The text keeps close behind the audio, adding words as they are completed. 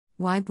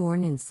Why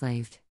born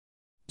enslaved?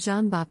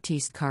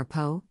 Jean-Baptiste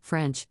Carpeaux,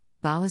 French,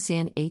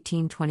 Balassian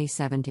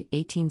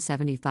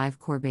 1827–1875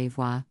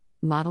 Courbevoie,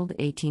 modeled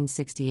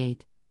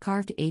 1868,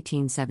 carved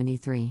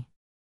 1873.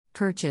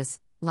 Purchase,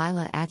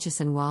 Lila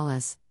Acheson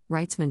Wallace,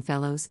 Wrightsman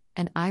Fellows,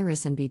 and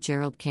Iris and B.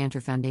 Gerald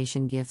Cantor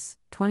Foundation Gifts,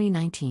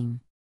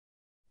 2019.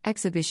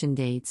 Exhibition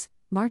dates,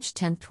 March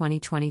 10,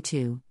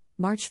 2022,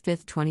 March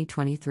 5,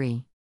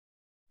 2023.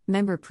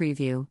 Member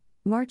preview,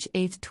 March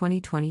 8,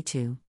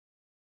 2022.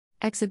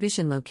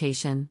 Exhibition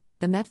location,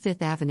 the Met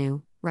Fifth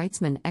Avenue,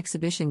 Wrightsman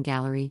Exhibition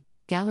Gallery,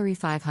 Gallery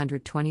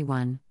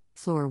 521,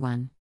 Floor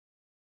 1.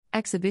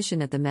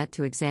 Exhibition at the Met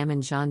to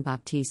examine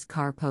Jean-Baptiste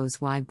Carpeaux's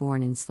Why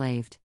Born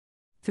Enslaved?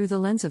 Through the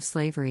lens of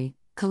slavery,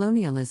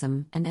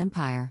 colonialism, and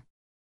empire.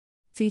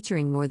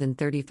 Featuring more than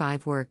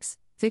 35 works,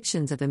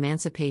 fictions of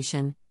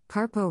emancipation,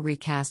 Carpeaux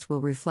Recast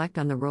will reflect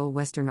on the role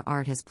Western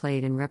art has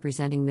played in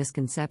representing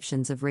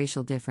misconceptions of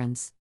racial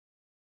difference.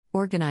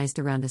 Organized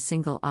around a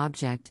single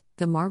object,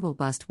 the marble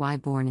bust Why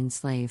Born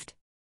Enslaved?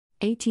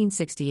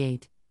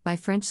 1868, by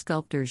French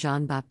sculptor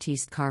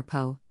Jean-Baptiste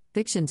Carpeaux,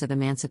 Fictions of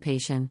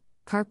Emancipation.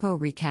 Carpeaux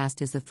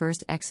Recast is the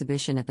first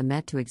exhibition at the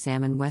Met to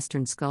examine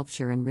Western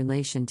sculpture in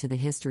relation to the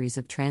histories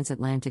of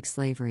transatlantic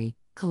slavery,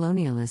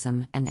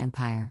 colonialism, and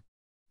empire.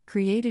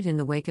 Created in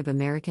the wake of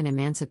American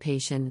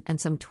emancipation and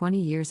some 20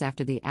 years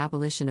after the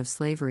abolition of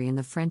slavery in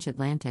the French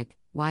Atlantic,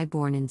 Why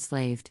Born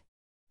Enslaved?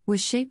 Was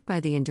shaped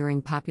by the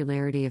enduring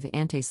popularity of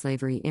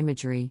anti-slavery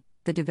imagery,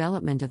 the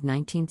development of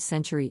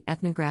 19th-century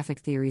ethnographic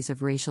theories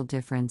of racial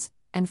difference,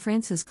 and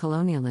France's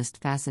colonialist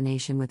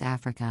fascination with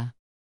Africa.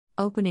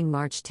 Opening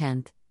March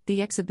 10,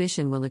 the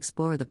exhibition will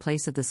explore the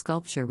place of the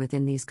sculpture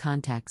within these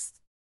contexts.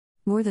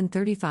 More than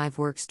 35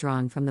 works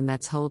drawn from the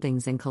Met's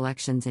holdings and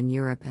collections in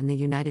Europe and the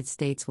United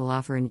States will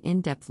offer an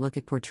in-depth look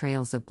at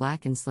portrayals of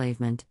Black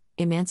enslavement,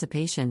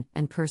 emancipation,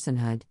 and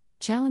personhood,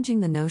 challenging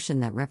the notion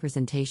that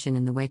representation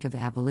in the wake of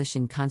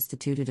abolition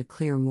constituted a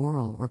clear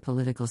moral or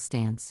political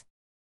stance.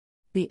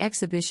 The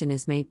exhibition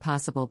is made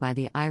possible by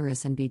the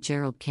Iris and B.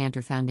 Gerald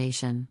Cantor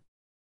Foundation.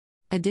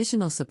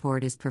 Additional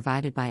support is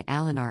provided by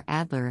Alan R.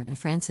 Adler and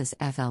Francis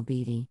F. L.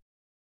 Beatty.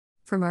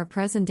 From our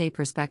present-day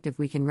perspective,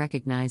 we can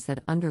recognize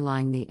that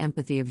underlying the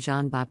empathy of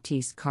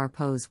Jean-Baptiste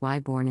Carpeaux's Why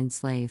Born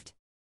Enslaved?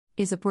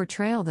 Is a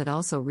portrayal that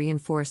also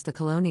reinforced the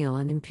colonial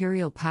and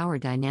imperial power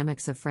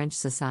dynamics of French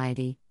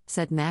society,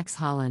 said Max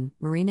Holland,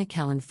 Marina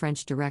Kellen,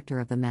 French director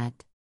of the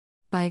Met.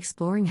 By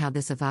exploring how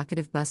this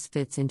evocative bust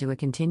fits into a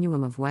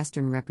continuum of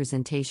Western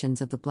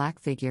representations of the Black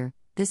figure,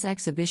 this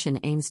exhibition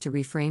aims to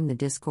reframe the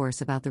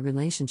discourse about the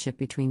relationship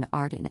between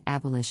art and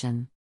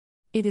abolition.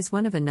 It is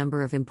one of a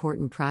number of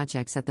important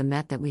projects at the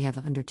Met that we have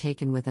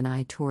undertaken with an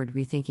eye toward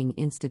rethinking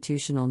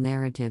institutional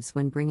narratives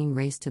when bringing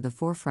race to the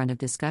forefront of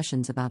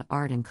discussions about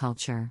art and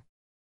culture.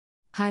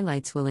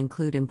 Highlights will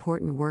include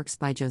important works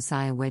by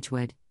Josiah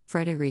Wedgwood,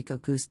 Frédéric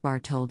Auguste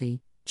Bartholdi,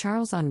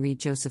 Charles-Henri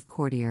Joseph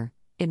Cordier,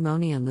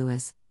 Edmonia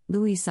Lewis,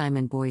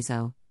 Louis-Simon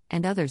Boiseau,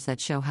 and others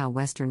that show how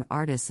Western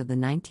artists of the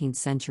 19th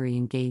century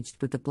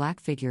engaged with the Black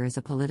figure as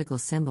a political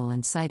symbol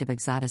and site of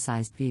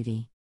exoticized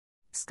beauty.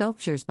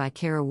 Sculptures by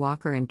Kara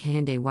Walker and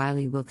Kehinde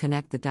Wiley will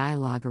connect the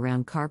dialogue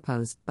around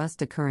Carpeaux's bust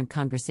to current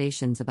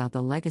conversations about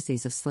the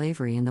legacies of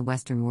slavery in the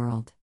Western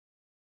world.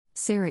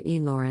 Sarah E.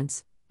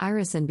 Lawrence,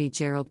 Iris and B.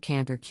 Gerald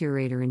Cantor,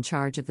 curator in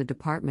charge of the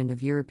Department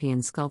of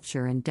European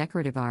Sculpture and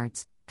Decorative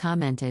Arts,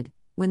 commented,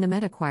 "When the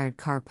Met acquired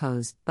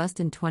Carpeaux's bust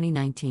in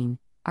 2019,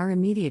 our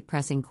immediate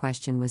pressing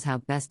question was how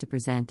best to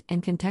present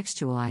and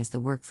contextualize the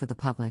work for the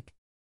public.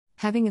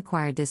 Having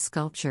acquired this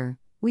sculpture,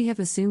 we have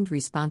assumed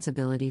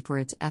responsibility for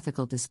its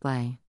ethical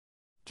display.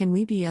 Can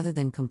we be other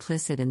than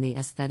complicit in the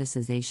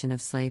aestheticization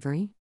of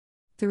slavery?"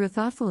 Through a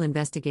thoughtful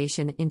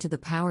investigation into the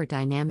power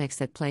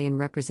dynamics at play in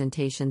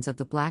representations of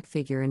the Black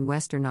figure in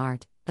Western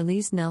art,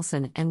 Elise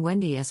Nelson and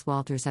Wendy S.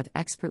 Walters have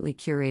expertly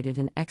curated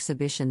an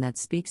exhibition that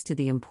speaks to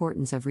the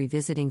importance of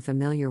revisiting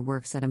familiar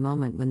works at a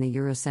moment when the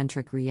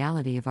Eurocentric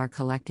reality of our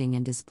collecting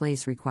and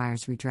displays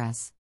requires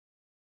redress.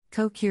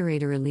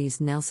 Co-curator Elise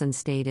Nelson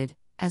stated,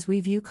 "As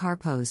we view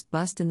Carpeaux's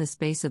bust in the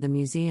space of the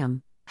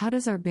museum, how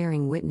does our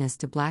bearing witness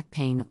to Black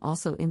pain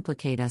also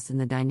implicate us in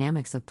the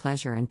dynamics of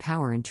pleasure and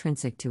power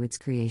intrinsic to its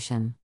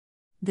creation?"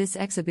 This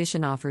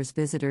exhibition offers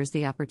visitors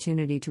the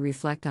opportunity to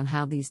reflect on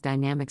how these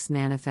dynamics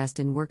manifest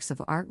in works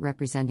of art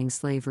representing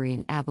slavery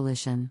and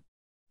abolition.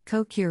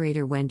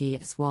 Co-curator Wendy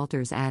S.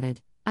 Walters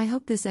added, "I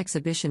hope this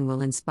exhibition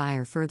will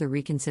inspire further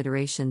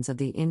reconsiderations of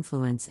the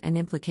influence and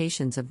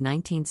implications of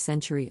 19th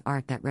century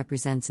art that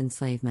represents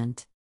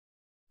enslavement."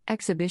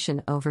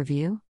 Exhibition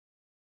overview.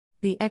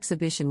 The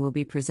exhibition will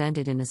be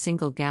presented in a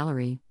single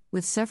gallery,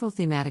 with several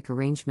thematic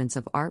arrangements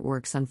of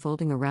artworks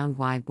unfolding around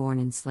Why Born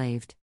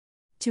Enslaved?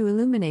 To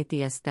illuminate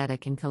the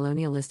aesthetic and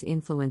colonialist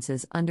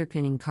influences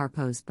underpinning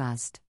Carpeaux's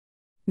bust.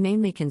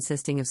 Mainly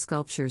consisting of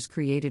sculptures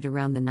created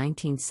around the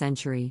 19th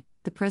century,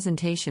 the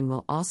presentation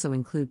will also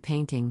include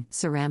painting,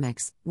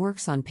 ceramics,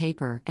 works on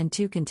paper, and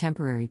 2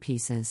 contemporary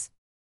pieces.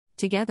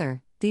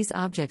 Together, these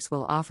objects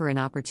will offer an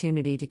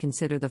opportunity to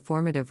consider the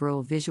formative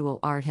role visual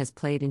art has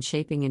played in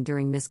shaping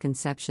enduring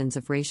misconceptions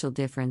of racial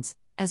difference,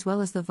 as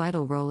well as the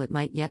vital role it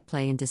might yet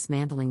play in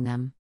dismantling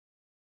them.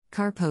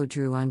 Carpeaux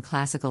drew on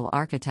classical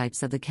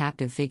archetypes of the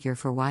captive figure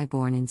for Why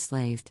Born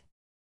Enslaved.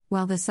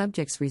 While the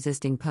subject's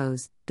resisting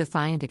pose,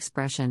 defiant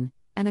expression,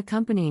 and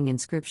accompanying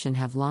inscription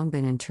have long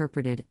been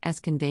interpreted as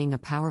conveying a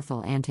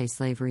powerful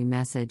anti-slavery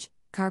message,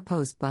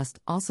 Carpeau's bust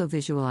also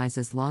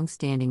visualizes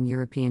long-standing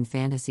European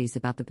fantasies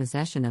about the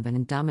possession of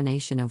and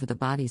domination over the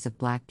bodies of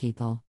Black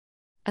people.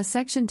 A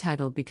section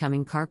titled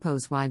Becoming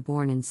Carpeau's Why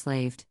Born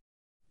Enslaved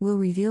will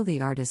reveal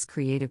the artist's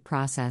creative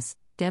process,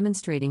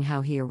 demonstrating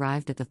how he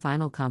arrived at the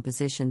final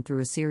composition through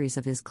a series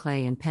of his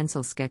clay and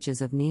pencil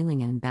sketches of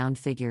kneeling and bound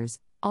figures,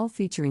 all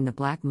featuring the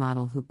Black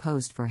model who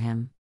posed for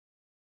him.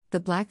 The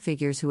Black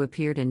figures who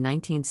appeared in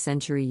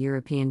 19th-century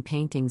European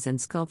paintings and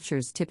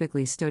sculptures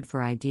typically stood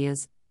for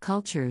ideas,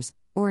 cultures,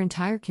 or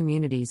entire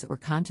communities or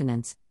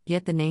continents,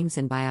 yet the names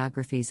and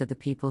biographies of the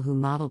people who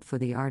modeled for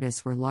the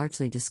artists were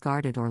largely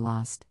discarded or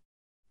lost.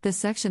 The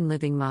section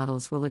Living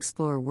Models will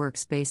explore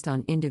works based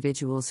on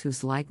individuals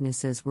whose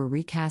likenesses were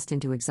recast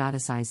into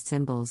exoticized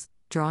symbols,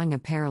 drawing a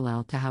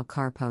parallel to how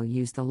Carpeaux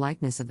used the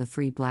likeness of the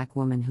free Black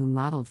woman who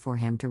modeled for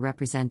him to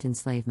represent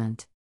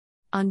enslavement.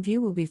 On view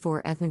will be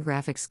 4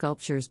 ethnographic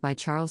sculptures by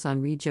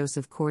Charles-Henri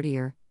Joseph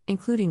Cordier,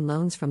 including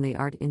loans from the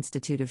Art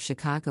Institute of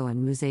Chicago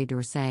and Musée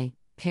d'Orsay,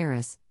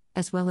 Paris,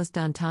 as well as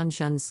Danton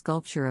Jeun's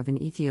sculpture of an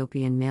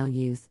Ethiopian male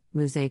youth,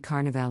 Musée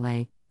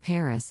Carnavalet,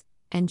 Paris,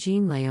 and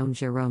Jean-Léon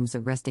Gérôme's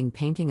arresting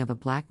painting of a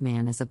Black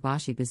man as a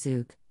Bashi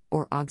Bazouk,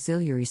 or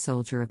auxiliary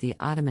soldier of the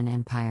Ottoman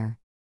Empire.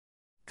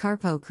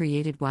 Carpeaux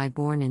created Why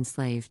Born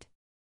Enslaved.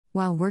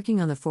 While working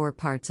on the 4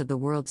 parts of the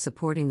world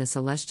supporting the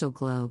celestial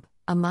globe,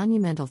 a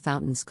monumental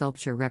fountain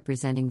sculpture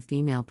representing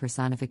female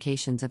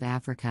personifications of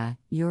Africa,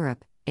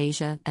 Europe,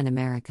 Asia, and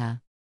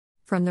America.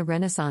 From the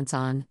Renaissance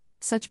on,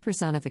 such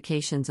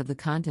personifications of the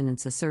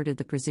continents asserted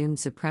the presumed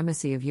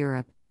supremacy of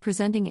Europe,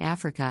 presenting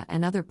Africa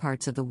and other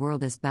parts of the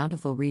world as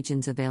bountiful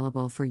regions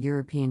available for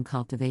European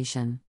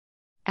cultivation.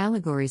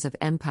 Allegories of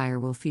empire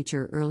will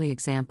feature early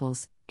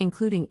examples,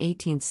 including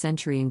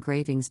 18th-century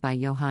engravings by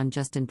Johann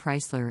Justin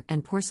Preisler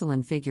and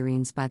porcelain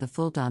figurines by the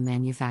Fulda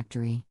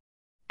Manufactory.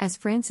 As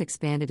France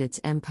expanded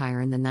its empire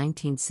in the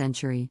 19th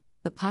century,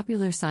 the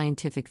popular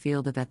scientific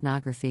field of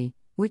ethnography,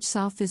 which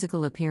saw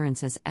physical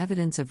appearance as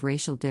evidence of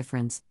racial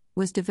difference,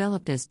 was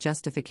developed as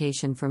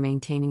justification for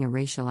maintaining a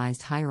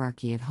racialized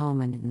hierarchy at home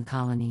and in the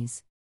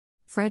colonies.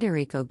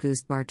 Frédéric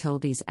Auguste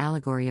Bartholdi's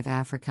Allegory of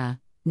Africa,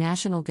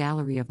 National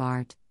Gallery of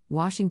Art,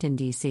 Washington,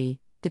 D.C.,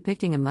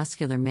 depicting a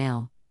muscular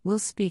male, will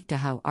speak to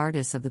how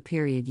artists of the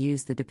period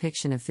used the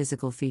depiction of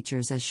physical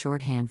features as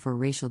shorthand for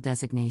racial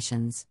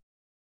designations.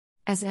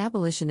 As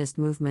abolitionist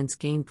movements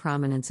gained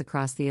prominence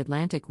across the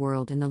Atlantic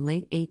world in the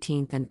late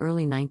 18th and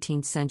early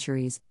 19th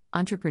centuries,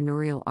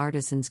 entrepreneurial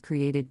artisans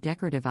created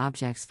decorative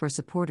objects for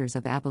supporters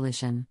of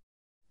abolition.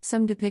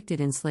 Some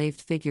depicted enslaved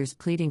figures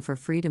pleading for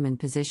freedom in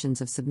positions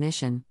of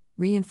submission,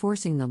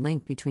 reinforcing the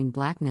link between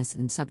Blackness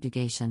and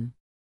subjugation.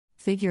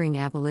 Figuring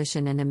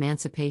abolition and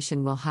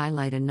emancipation will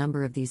highlight a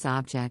number of these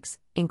objects,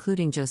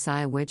 including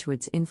Josiah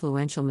Wedgwood's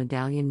influential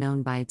medallion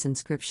known by its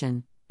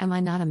inscription, "Am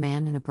I not a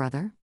man and a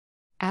brother?"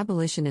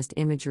 Abolitionist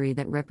imagery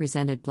that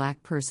represented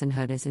Black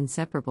personhood as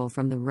inseparable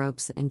from the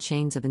ropes and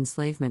chains of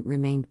enslavement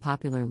remained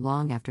popular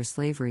long after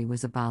slavery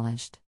was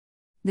abolished.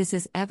 This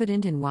is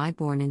evident in Why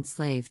Born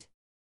Enslaved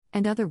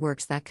and other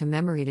works that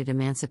commemorated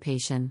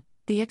emancipation.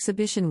 The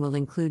exhibition will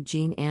include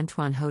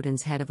Jean-Antoine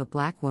Hoden's head of a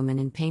Black woman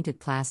in painted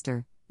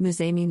plaster,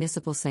 Musée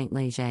Municipal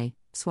Saint-Léger,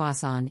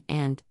 Soissons,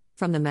 and,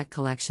 from the Met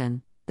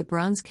Collection, the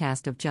bronze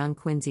cast of John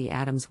Quincy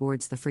Adams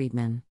Ward's The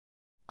Freedman.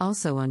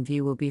 Also on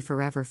view will be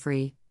Forever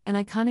Free, an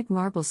iconic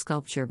marble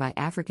sculpture by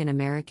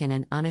African-American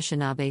and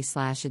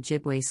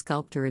Anishinaabe/Ojibwe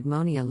sculptor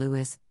Edmonia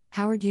Lewis,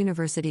 Howard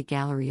University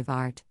Gallery of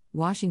Art,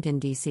 Washington,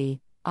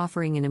 D.C.,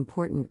 offering an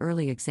important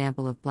early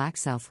example of Black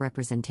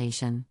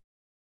self-representation.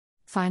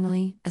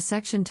 Finally, a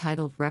section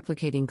titled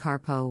Replicating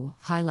Carpeaux will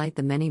highlight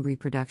the many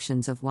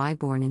reproductions of Why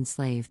Born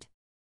Enslaved,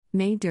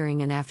 made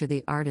during and after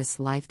the artist's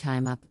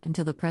lifetime up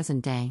until the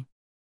present day.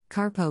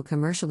 Carpeaux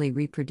commercially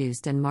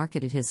reproduced and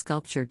marketed his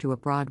sculpture to a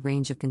broad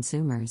range of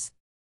consumers.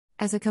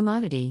 As a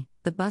commodity,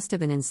 the bust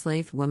of an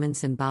enslaved woman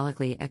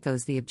symbolically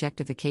echoes the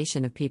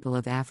objectification of people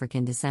of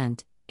African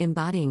descent,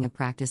 embodying a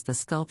practice the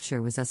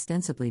sculpture was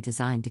ostensibly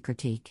designed to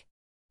critique.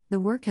 The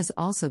work has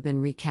also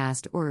been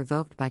recast or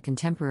evoked by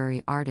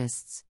contemporary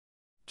artists.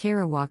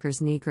 Kara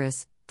Walker's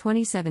Negress,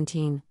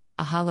 2017,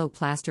 a hollow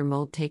plaster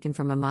mold taken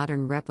from a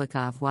modern replica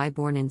of Why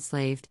Born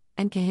Enslaved,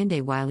 and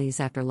Kehinde Wiley's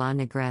After La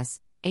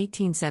Negresse,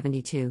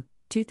 1872,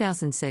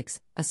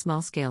 2006, a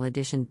small-scale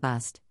edition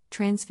bust,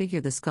 transfigure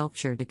the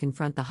sculpture to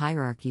confront the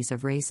hierarchies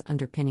of race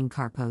underpinning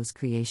Carpeau's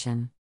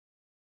creation.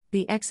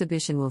 The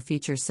exhibition will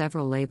feature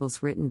several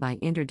labels written by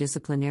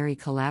interdisciplinary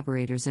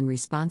collaborators in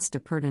response to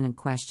pertinent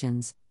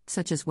questions,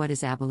 such as what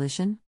is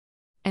abolition?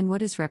 And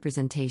what is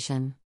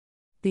representation?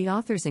 The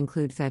authors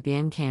include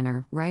Fabienne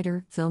Kanner,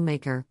 writer,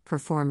 filmmaker,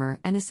 performer,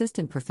 and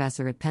assistant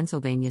professor at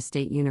Pennsylvania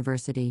State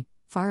University,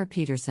 Farah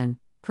Peterson,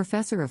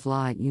 professor of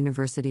law at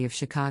University of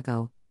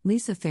Chicago,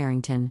 Lisa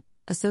Farrington,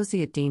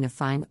 Associate Dean of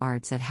Fine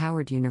Arts at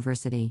Howard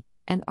University,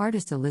 and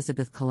artist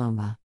Elizabeth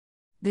Colomba.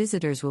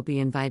 Visitors will be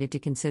invited to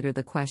consider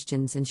the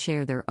questions and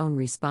share their own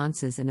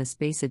responses in a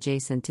space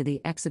adjacent to the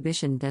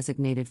exhibition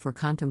designated for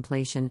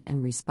contemplation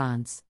and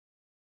response.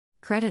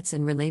 Credits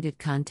and related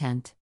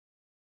content.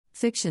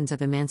 Fictions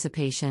of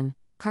Emancipation.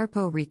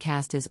 Carpeaux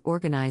Recast is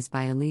organized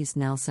by Elise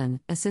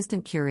Nelson,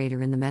 Assistant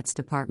Curator in the Met's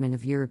Department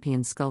of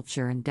European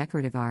Sculpture and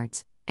Decorative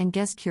Arts, and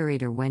Guest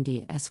Curator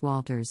Wendy S.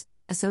 Walters,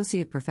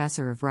 Associate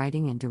Professor of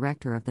Writing and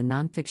Director of the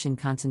Nonfiction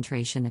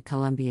Concentration at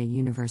Columbia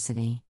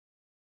University.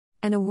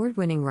 An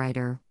award-winning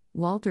writer,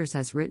 Walters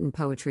has written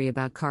poetry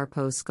about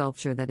Carpeaux's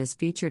sculpture that is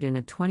featured in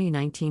a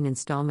 2019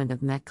 installment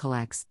of Met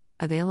Collects,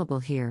 available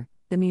here,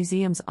 the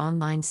museum's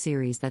online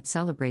series that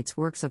celebrates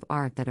works of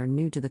art that are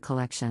new to the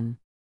collection.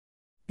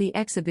 The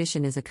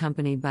exhibition is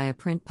accompanied by a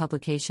print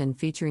publication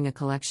featuring a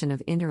collection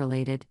of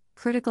interrelated,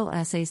 critical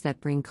essays that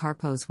bring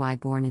Carpeaux's Why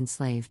Born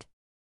Enslaved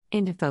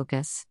into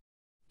focus.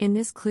 In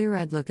this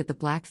clear-eyed look at the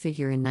Black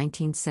figure in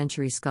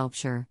 19th-century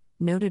sculpture,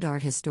 noted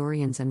art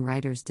historians and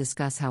writers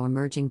discuss how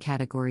emerging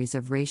categories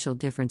of racial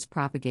difference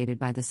propagated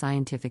by the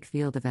scientific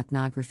field of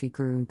ethnography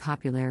grew in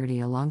popularity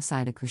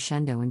alongside a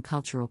crescendo in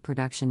cultural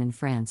production in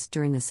France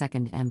during the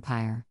Second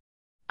Empire.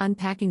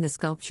 Unpacking the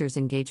sculpture's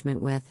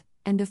engagement with,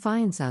 and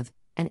defiance of,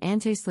 an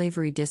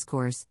anti-slavery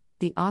discourse,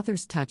 the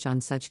authors touch on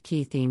such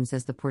key themes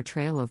as the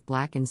portrayal of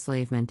Black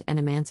enslavement and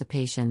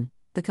emancipation,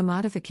 the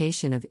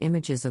commodification of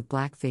images of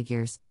Black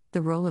figures,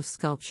 the role of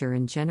sculpture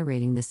in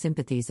generating the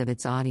sympathies of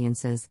its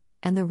audiences,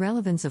 and the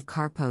relevance of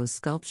Carpeaux's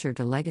sculpture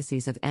to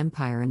legacies of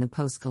empire in the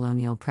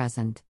post-colonial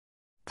present.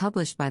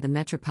 Published by the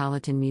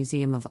Metropolitan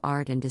Museum of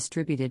Art and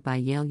distributed by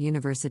Yale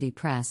University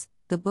Press,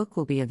 the book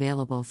will be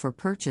available for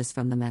purchase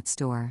from the Met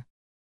store.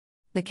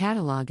 The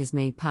catalog is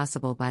made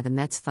possible by the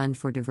Met's Fund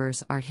for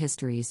Diverse Art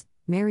Histories,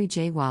 Mary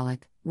J.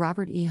 Wallach,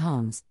 Robert E.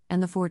 Holmes,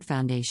 and the Ford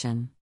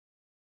Foundation.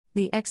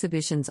 The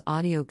exhibition's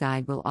audio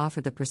guide will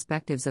offer the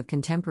perspectives of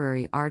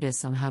contemporary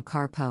artists on how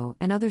Carpeaux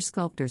and other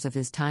sculptors of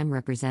his time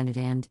represented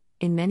and,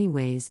 in many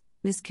ways,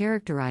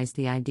 mischaracterized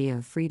the idea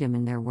of freedom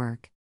in their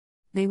work.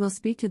 They will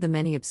speak to the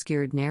many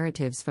obscured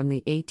narratives from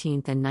the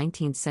 18th and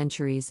 19th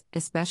centuries,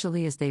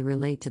 especially as they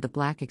relate to the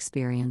Black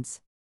experience.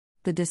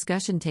 The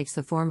discussion takes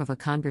the form of a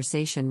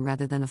conversation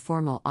rather than a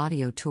formal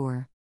audio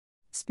tour.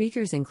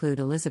 Speakers include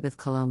Elizabeth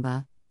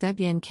Colomba,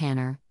 Fabienne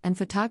Canner, and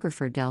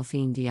photographer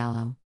Delphine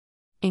Diallo.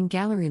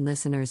 In-gallery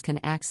listeners can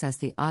access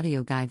the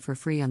audio guide for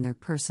free on their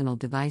personal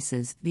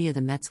devices via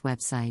the Met's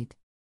website.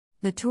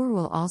 The tour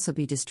will also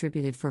be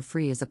distributed for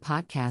free as a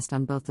podcast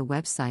on both the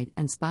website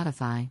and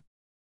Spotify.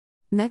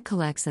 Met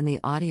Collects and the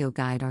audio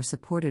guide are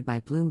supported by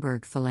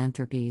Bloomberg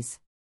Philanthropies.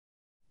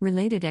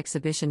 Related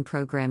exhibition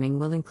programming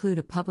will include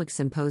a public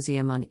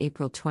symposium on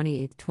April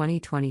 28,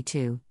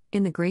 2022,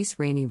 in the Grace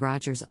Rainey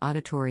Rogers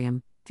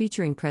Auditorium,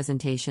 featuring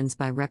presentations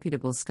by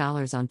reputable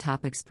scholars on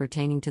topics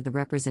pertaining to the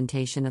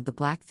representation of the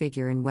Black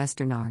figure in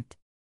Western art.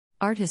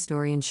 Art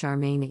historian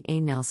Charmaine A.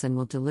 Nelson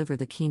will deliver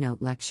the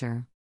keynote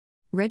lecture.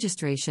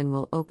 Registration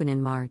will open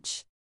in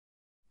March.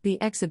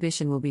 The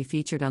exhibition will be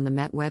featured on the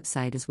Met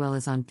website as well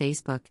as on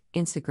Facebook,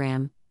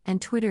 Instagram, and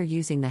Twitter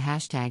using the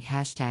hashtag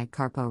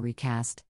 #CarpeauxRecast.